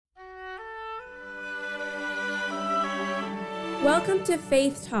Welcome to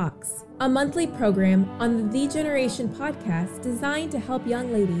Faith Talks, a monthly program on the Generation podcast designed to help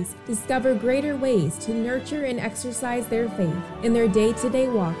young ladies discover greater ways to nurture and exercise their faith in their day-to-day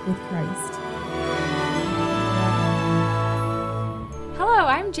walk with Christ. Hello,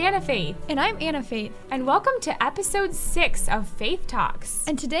 I'm Jana Faith. And I'm Anna Faith. And welcome to episode 6 of Faith Talks.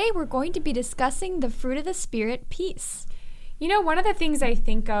 And today we're going to be discussing the fruit of the Spirit, peace. You know, one of the things I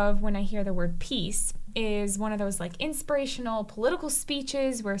think of when I hear the word peace is one of those like inspirational political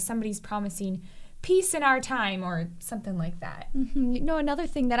speeches where somebody's promising peace in our time or something like that. Mm-hmm. You know, another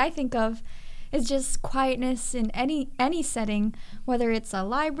thing that I think of is just quietness in any setting, whether it's a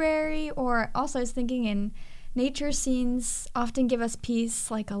library or also I was thinking in nature scenes often give us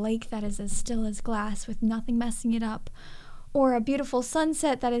peace, like a lake that is as still as glass with nothing messing it up, or a beautiful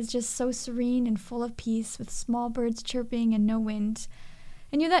sunset that is just so serene and full of peace with small birds chirping and no wind.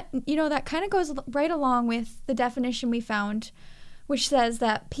 And that kind of goes right along with the definition we found, which says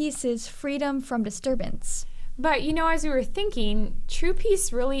that peace is freedom from disturbance. But, you know, as we were thinking, true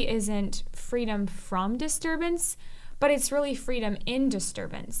peace really isn't freedom from disturbance, but it's really freedom in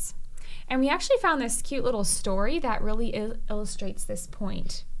disturbance. And we actually found this cute little story that really illustrates this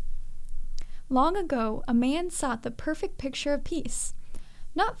point. Long ago, a man sought the perfect picture of peace.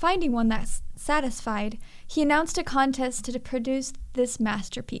 Not finding one that satisfied, he announced a contest to produce this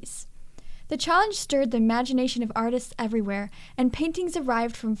masterpiece. The challenge stirred the imagination of artists everywhere, and paintings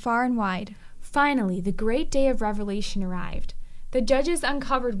arrived from far and wide. Finally, the great day of revelation arrived. The judges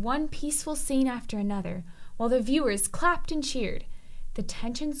uncovered one peaceful scene after another, while the viewers clapped and cheered. The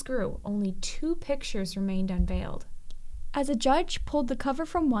tensions grew. Only 2 pictures remained unveiled. As a judge pulled the cover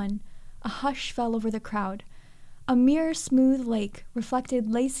from one, a hush fell over the crowd. A mirror smooth lake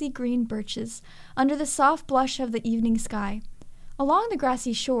reflected lacy green birches under the soft blush of the evening sky. Along the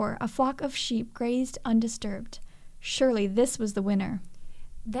grassy shore, a flock of sheep grazed undisturbed. Surely this was the winner.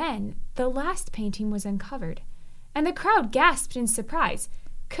 Then the last painting was uncovered, and the crowd gasped in surprise.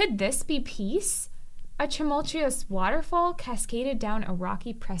 Could this be peace? A tumultuous waterfall cascaded down a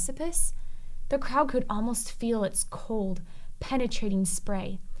rocky precipice. The crowd could almost feel its cold, penetrating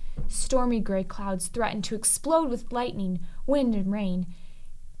spray. Stormy gray clouds threatened to explode with lightning, wind, and rain.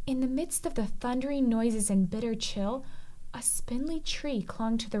 In the midst of the thundering noises and bitter chill, a spindly tree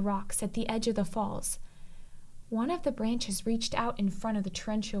clung to the rocks at the edge of the falls. One of the branches reached out in front of the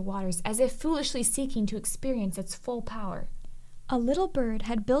torrential waters, as if foolishly seeking to experience its full power. A little bird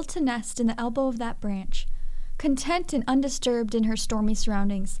had built a nest in the elbow of that branch. Content and undisturbed in her stormy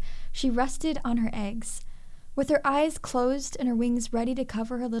surroundings, she rested on her eggs. With her eyes closed and her wings ready to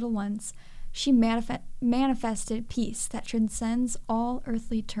cover her little ones, she manifested peace that transcends all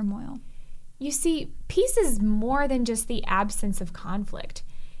earthly turmoil. You see, peace is more than just the absence of conflict.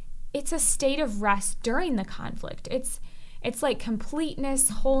 It's a state of rest during the conflict. It's like completeness,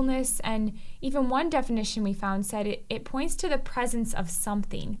 wholeness, and even one definition we found said it points to the presence of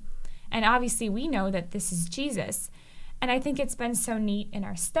something. And obviously we know that this is Jesus. And I think it's been so neat in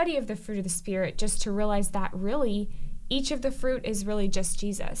our study of the fruit of the Spirit just to realize that really each of the fruit is really just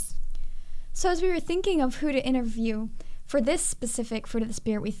Jesus. So as we were thinking of who to interview for this specific fruit of the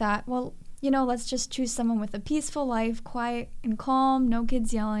Spirit, we thought, well, let's just choose someone with a peaceful life, quiet and calm, no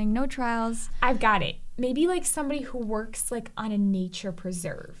kids yelling, no trials. I've got it. Maybe like somebody who works like on a nature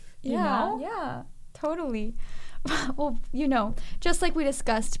preserve, you know? Yeah, totally. Well, just like we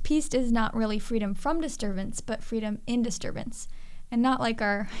discussed, peace is not really freedom from disturbance, but freedom in disturbance. And not like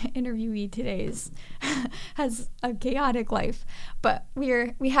our interviewee today's has a chaotic life. But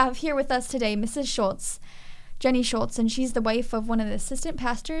we have here with us today Mrs. Schultz, Jenny Schultz, and she's the wife of one of the assistant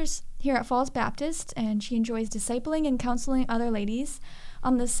pastors here at Falls Baptist, and she enjoys discipling and counseling other ladies.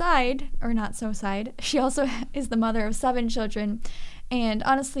 On the side, or not so side, she also is the mother of 7 children. And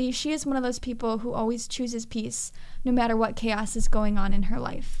honestly, she is one of those people who always chooses peace, no matter what chaos is going on in her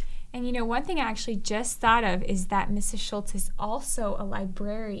life. And one thing I actually just thought of is that Mrs. Schultz is also a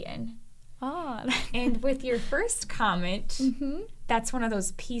librarian. Ah. And with your first comment, That's one of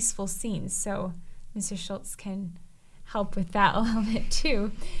those peaceful scenes. So Mrs. Schultz can help with that a little bit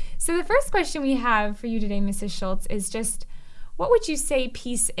too. So the first question we have for you today, Mrs. Schultz, is just, what would you say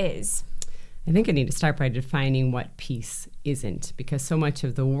peace is? I think I need to start by defining what peace isn't, because so much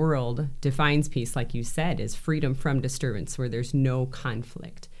of the world defines peace, like you said, as freedom from disturbance, where there's no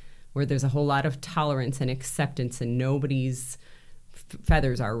conflict, where there's a whole lot of tolerance and acceptance and nobody's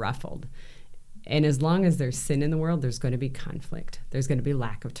feathers are ruffled. And as long as there's sin in the world, there's going to be conflict. There's going to be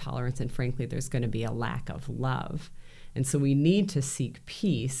lack of tolerance, and frankly, there's going to be a lack of love. And so we need to seek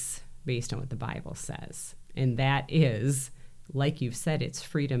peace based on what the Bible says, and that is like you've said, it's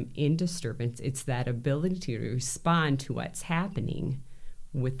freedom in disturbance. It's that ability to respond to what's happening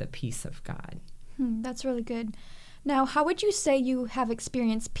with the peace of God. That's really good. Now, how would you say you have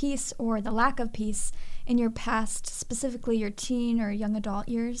experienced peace or the lack of peace in your past, specifically your teen or young adult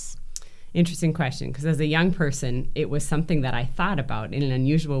years? Interesting question, because as a young person, it was something that I thought about in an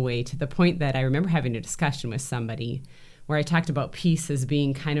unusual way, to the point that I remember having a discussion with somebody where I talked about peace as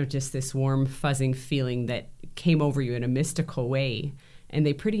being kind of just this warm, fuzzing feeling that came over you in a mystical way. And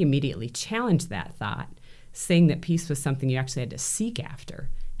they pretty immediately challenged that thought, saying that peace was something you actually had to seek after.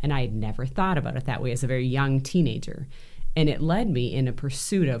 And I had never thought about it that way as a very young teenager. And it led me in a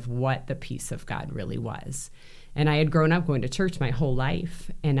pursuit of what the peace of God really was. And I had grown up going to church my whole life,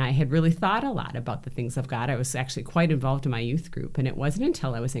 and I had really thought a lot about the things of God. I was actually quite involved in my youth group, and it wasn't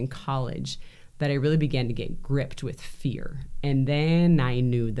until I was in college that I really began to get gripped with fear. And then I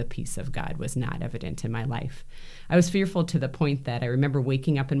knew the peace of God was not evident in my life. I was fearful to the point that I remember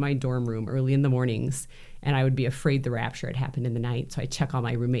waking up in my dorm room early in the mornings, and I would be afraid the rapture had happened in the night. So I'd check all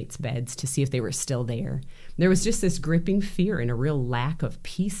my roommates' beds to see if they were still there. There was just this gripping fear and a real lack of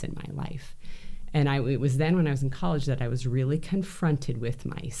peace in my life. And it was then when I was in college that I was really confronted with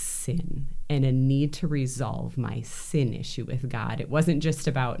my sin and a need to resolve my sin issue with God. It wasn't just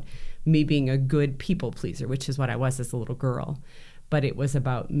about me being a good people pleaser, which is what I was as a little girl, but it was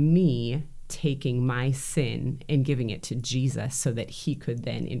about me taking my sin and giving it to Jesus so that he could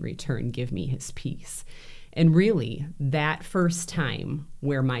then in return give me his peace. And really, that first time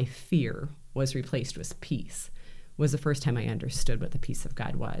where my fear was replaced with peace was the first time I understood what the peace of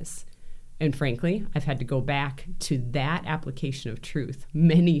God was. And frankly, I've had to go back to that application of truth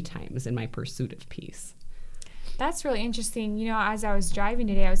many times in my pursuit of peace. That's really interesting. You know, as I was driving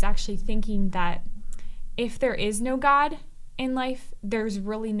today, I was actually thinking that if there is no God in life, there's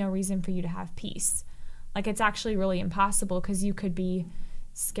really no reason for you to have peace. Like, it's actually really impossible, because you could be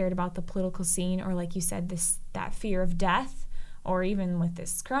scared about the political scene, or like you said, that fear of death, or even with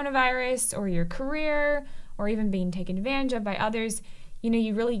this coronavirus, or your career, or even being taken advantage of by others. You know,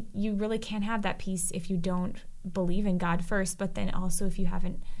 you really can't have that peace if you don't believe in God first, but then also if you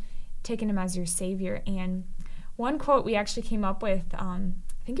haven't taken him as your savior. And one quote we actually came up with, I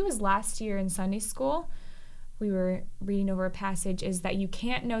think it was last year in Sunday school, we were reading over a passage, is that you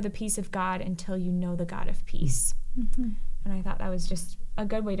can't know the peace of God until you know the God of peace. Mm-hmm. And I thought that was just a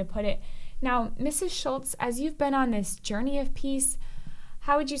good way to put it. Now, Mrs. Schultz, as you've been on this journey of peace,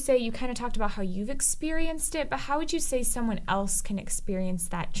 how would you say, you kind of talked about how you've experienced it, but how would you say someone else can experience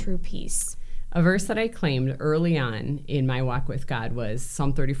that true peace? A verse that I claimed early on in my walk with God was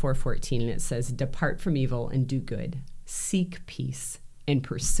Psalm 34:14, and it says, "Depart from evil and do good. Seek peace and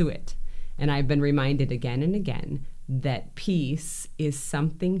pursue it." And I've been reminded again and again that peace is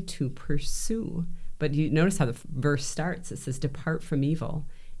something to pursue. But you notice how the verse starts. It says, "Depart from evil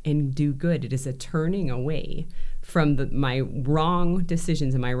and do good." It is a turning away from my wrong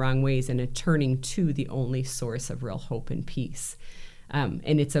decisions and my wrong ways, and a turning to the only source of real hope and peace.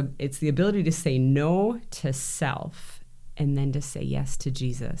 And it's the ability to say no to self and then to say yes to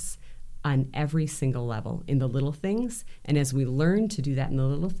Jesus on every single level, in the little things. And as we learn to do that in the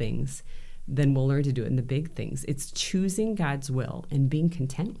little things, then we'll learn to do it in the big things. It's choosing God's will and being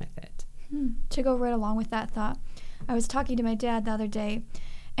content with it. To go right along with that thought, I was talking to my dad the other day,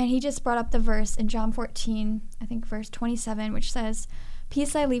 and he just brought up the verse in John 14, I think verse 27, which says,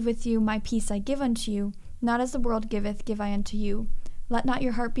 "Peace I leave with you, my peace I give unto you. Not as the world giveth, give I unto you. Let not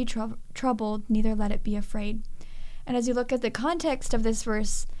your heart be troubled, neither let it be afraid." And as you look at the context of this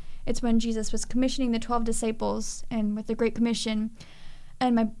verse, it's when Jesus was commissioning the 12 disciples and with the Great Commission.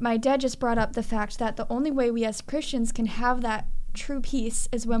 And my dad just brought up the fact that the only way we as Christians can have that true peace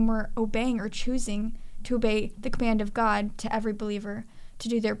is when we're obeying or choosing to obey the command of God to every believer to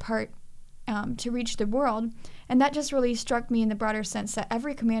do their part to reach the world. And that just really struck me in the broader sense that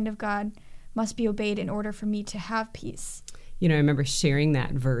every command of God must be obeyed in order for me to have peace. You know, I remember sharing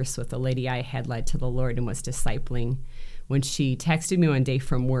that verse with a lady I had led to the Lord and was discipling, when she texted me one day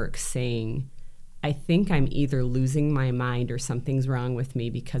from work saying, "I think I'm either losing my mind or something's wrong with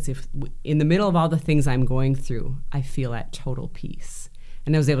me, because if in the middle of all the things I'm going through, I feel at total peace."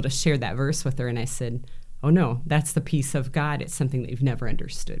 And I was able to share that verse with her, and I said, "Oh no, that's the peace of God. It's something that you've never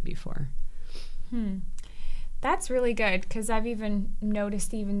understood before." That's really good, because I've even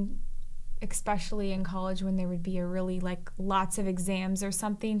noticed, even especially in college, when there would be a really lots of exams or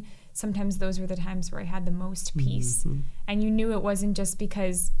something, sometimes those were the times where I had the most peace. Mm-hmm. And you knew it wasn't just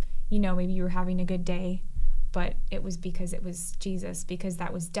because, maybe you were having a good day, but it was because it was Jesus, because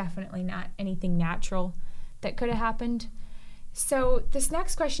that was definitely not anything natural that could have happened. So this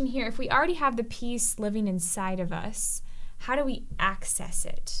next question here, if we already have the peace living inside of us, how do we access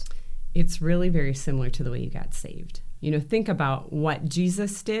it? It's really very similar to the way you got saved. Think about what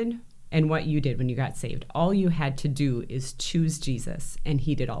Jesus did and what you did when you got saved. All you had to do is choose Jesus, and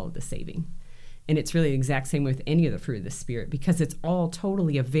he did all of the saving. And it's really the exact same with any of the fruit of the Spirit, because it's all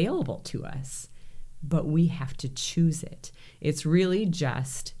totally available to us, but we have to choose it. It's really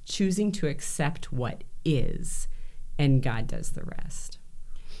just choosing to accept what is, and God does the rest.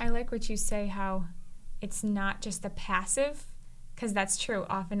 I like what you say, how it's not just a passive, because that's true.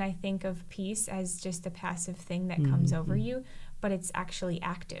 Often I think of peace as just a passive thing that comes over you, but it's actually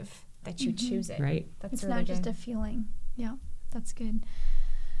active, that you choose it. Right. That's it's really not good. just a feeling. Yeah, that's good.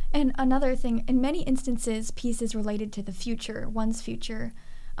 And another thing, in many instances, peace is related to the future, one's future.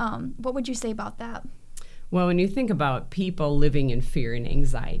 What would you say about that? Well, when you think about people living in fear and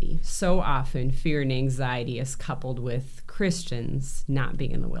anxiety, so often fear and anxiety is coupled with Christians not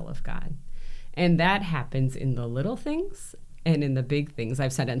being in the will of God. And that happens in the little things and in the big things.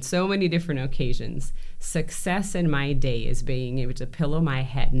 I've said on so many different occasions, success in my day is being able to pillow my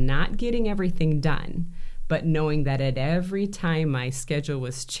head, not getting everything done, but knowing that at every time my schedule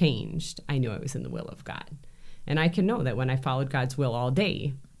was changed, I knew I was in the will of God. And I can know that when I followed God's will all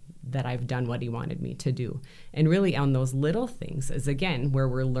day, that I've done what he wanted me to do. And really on those little things is, again, where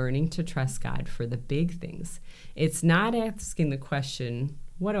we're learning to trust God for the big things. It's not asking the question,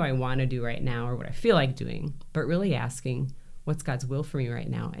 what do I want to do right now, or what I feel like doing, but really asking, what's God's will for me right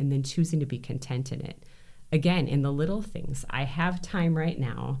now, and then choosing to be content in it. Again, in the little things, I have time right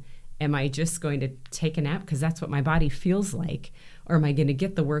now. Am I just going to take a nap because that's what my body feels like? Or am I going to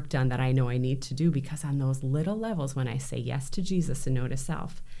get the work done that I know I need to do? Because on those little levels, when I say yes to Jesus and no to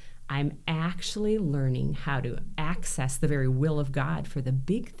self, I'm actually learning how to access the very will of God for the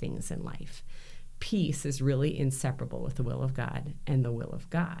big things in life. Peace is really inseparable with the will of God, and the will of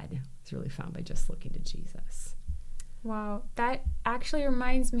God is really found by just looking to Jesus. Wow, that actually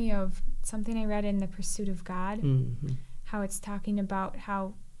reminds me of something I read in The Pursuit of God, how it's talking about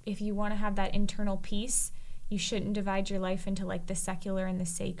how if you want to have that internal peace, you shouldn't divide your life into like the secular and the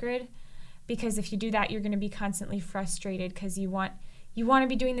sacred, because if you do that, you're going to be constantly frustrated because you want to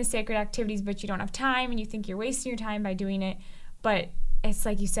be doing the sacred activities, but you don't have time, and you think you're wasting your time by doing it. But it's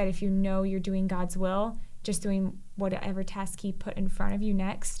like you said, if you know you're doing God's will, just doing whatever task he put in front of you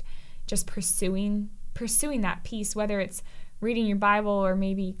next, just pursuing that peace, whether it's reading your Bible or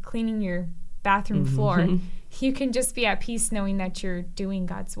maybe cleaning your bathroom floor, you can just be at peace knowing that you're doing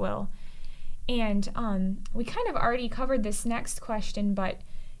God's will. And we kind of already covered this next question, but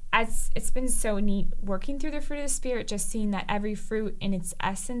as it's been so neat working through the fruit of the Spirit, just seeing that every fruit in its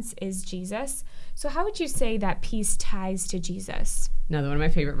essence is Jesus. So how would you say that peace ties to Jesus? Now, one of my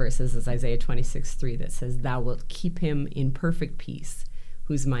favorite verses is Isaiah 26:3 that says, "Thou wilt keep him in perfect peace,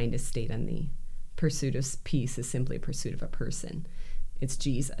 whose mind is stayed on thee." Pursuit of peace is simply a pursuit of a person. It's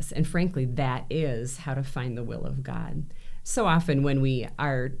Jesus. And frankly, that is how to find the will of God. So often when we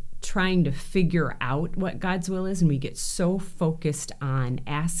are trying to figure out what God's will is, and we get so focused on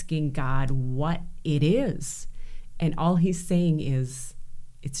asking God what it is, and all he's saying is,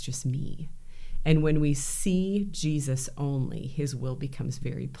 it's just me. And when we see Jesus only, his will becomes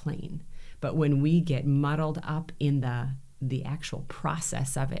very plain. But when we get muddled up in the actual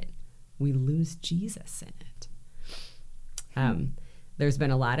process of it, we lose Jesus in it. There's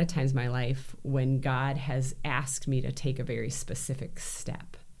been a lot of times in my life when God has asked me to take a very specific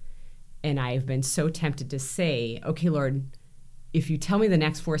step. And I've been so tempted to say, okay, Lord, if you tell me the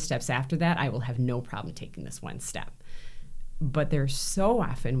next 4 steps after that, I will have no problem taking this one step. But there's so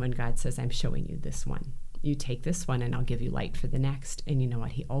often when God says, I'm showing you this one. You take this one and I'll give you light for the next. And you know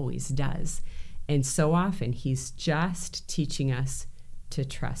what? He always does. And so often he's just teaching us to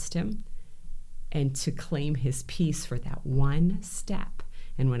trust him and to claim his peace for that one step.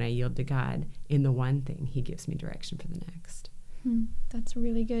 And when I yield to God in the one thing, he gives me direction for the next. That's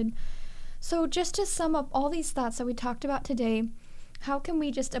really good. So just to sum up all these thoughts that we talked about today, how can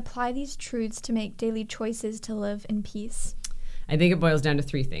we just apply these truths to make daily choices to live in peace? I think it boils down to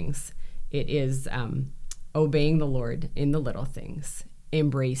 3 things. It is obeying the Lord in the little things,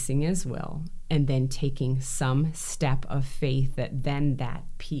 embracing his will, and then taking some step of faith that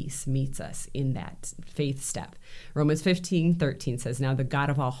peace meets us in that faith step. Romans 15:13 says, now the God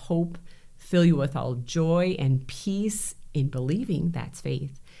of all hope fill you with all joy and peace in believing, that's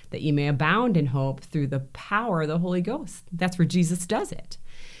faith, that you may abound in hope through the power of the Holy Ghost. That's where Jesus does it.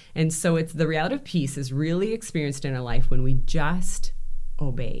 And so it's the reality of peace is really experienced in our life when we just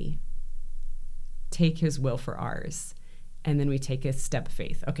obey, take his will for ours, and then we take a step of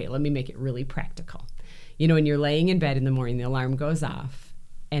faith. Okay, let me make it really practical. You know, when you're laying in bed in the morning, the alarm goes off,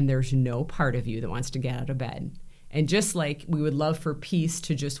 and there's no part of you that wants to get out of bed. And just like we would love for peace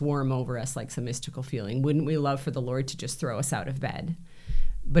to just warm over us like some mystical feeling, wouldn't we love for the Lord to just throw us out of bed?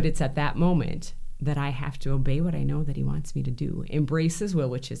 But it's at that moment that I have to obey what I know that he wants me to do, embrace his will,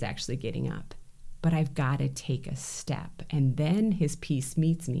 which is actually getting up. But I've got to take a step, and then his peace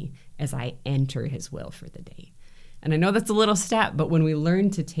meets me as I enter his will for the day. And I know that's a little step, but when we learn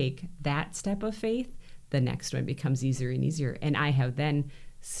to take that step of faith, the next one becomes easier and easier. And I have then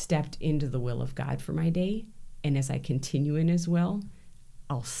stepped into the will of God for my day. And as I continue in his will,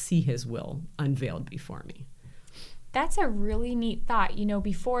 I'll see his will unveiled before me. That's a really neat thought.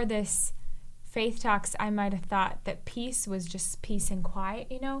 Before this Faith Talks, I might have thought that peace was just peace and quiet,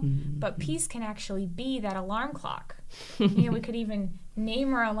 Mm-hmm. But peace can actually be that alarm clock. We could even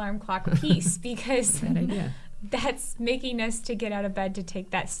name our alarm clock Peace, because Bad idea. that's making us to get out of bed to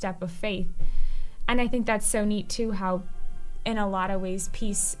take that step of faith. And I think that's so neat, too, how in a lot of ways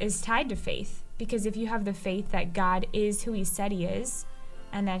peace is tied to faith. Because if you have the faith that God is who he said he is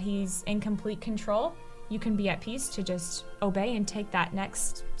and that he's in complete control, you can be at peace to just obey and take that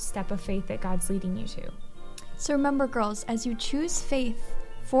next step of faith that God's leading you to. So remember, girls, as you choose faith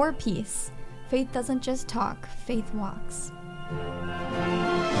for peace, faith doesn't just talk, faith walks.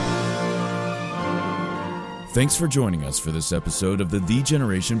 Thanks for joining us for this episode of the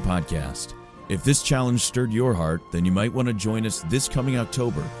Generation Podcast. If this challenge stirred your heart, then you might want to join us this coming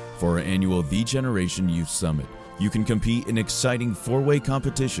October for our annual The Generation Youth Summit. You can compete in exciting 4-way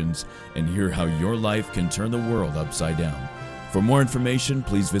competitions and hear how your life can turn the world upside down. For more information,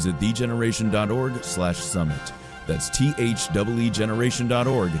 please visit thegeneration.org/summit. That's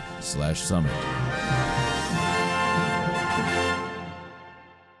THEEgeneration.org/summit.